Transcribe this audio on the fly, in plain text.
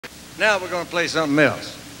Now we're going to play something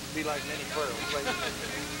else. Be like Minnie Pearl.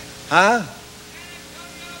 Huh?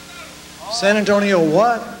 San Antonio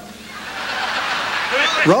what?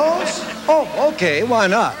 Rose? Oh, okay. Why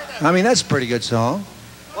not? I mean, that's a pretty good song.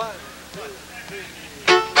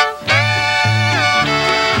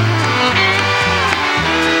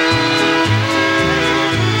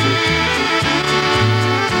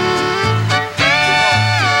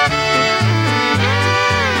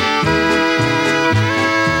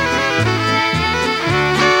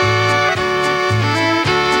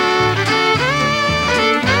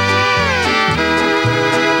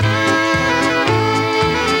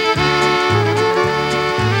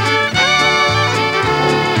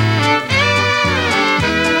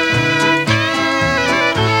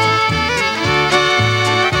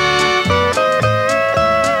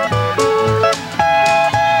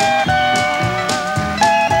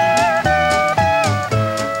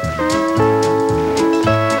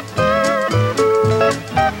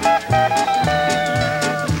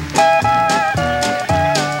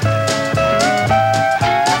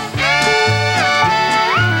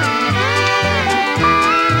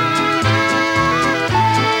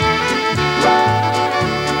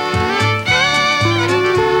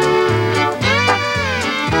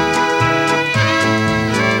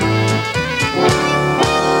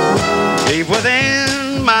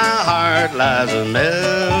 Within my heart lies a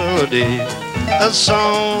melody, a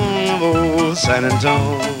song of old San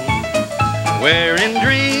Antonio, where in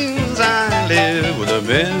dreams I live with a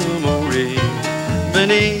memory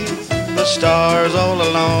beneath the stars all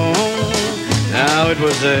alone. Now it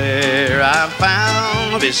was there I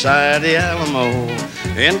found beside the Alamo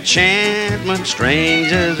enchantment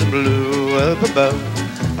strange as blue up above,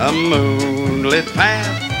 a moonlit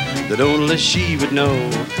path that only she would know.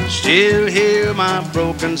 Still hear my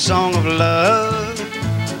broken song of love.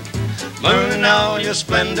 Moon in all your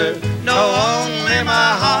splendor, know only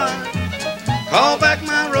my heart. Call back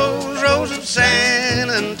my rose, rose of San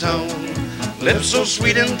Antone. Lips so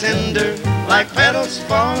sweet and tender, like petals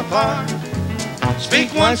fall apart.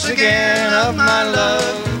 Speak once again of my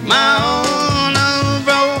love, my own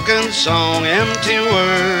unbroken song. Empty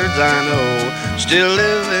words I know still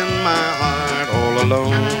live in my heart all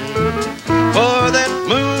alone. For that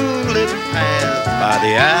moonlit path by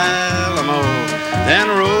the Alamo, and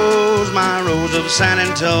rose my rose of San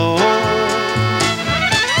Antonio.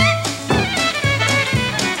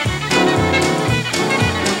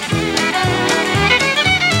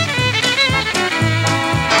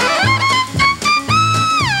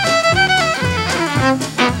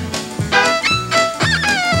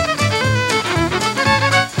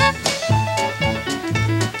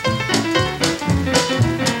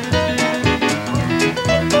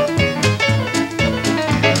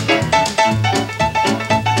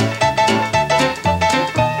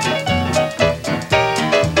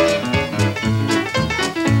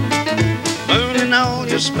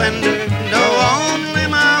 Splendor, know only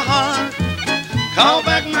my heart. Call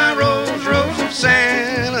back my rose, rose of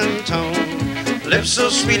San Antone. Lips so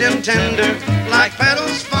sweet and tender, like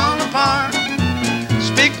petals fall apart.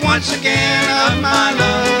 Speak once again of my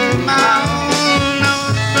love, my own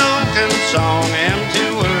broken song.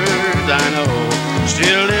 Empty words I know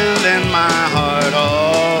still live in my heart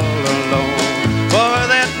all alone. For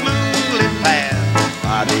that moonlit path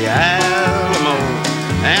by the Alamo,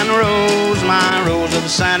 and rose my rose of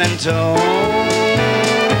San Antonio.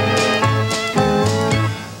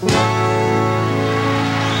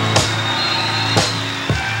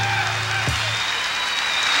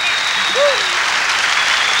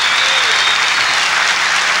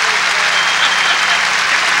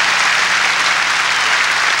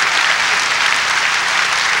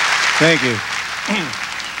 Thank you.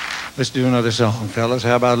 Let's do another song, fellas.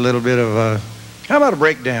 How about a little bit of, how about a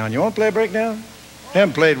breakdown? You want to play a breakdown?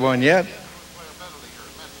 Haven't played one yet.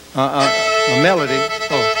 A melody.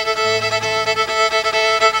 Oh.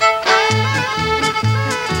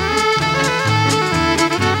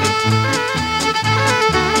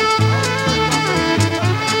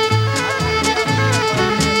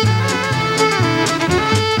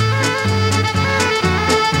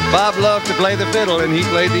 Bob loved to play the fiddle, and he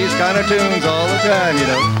played these kind of tunes all the time, you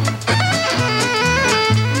know.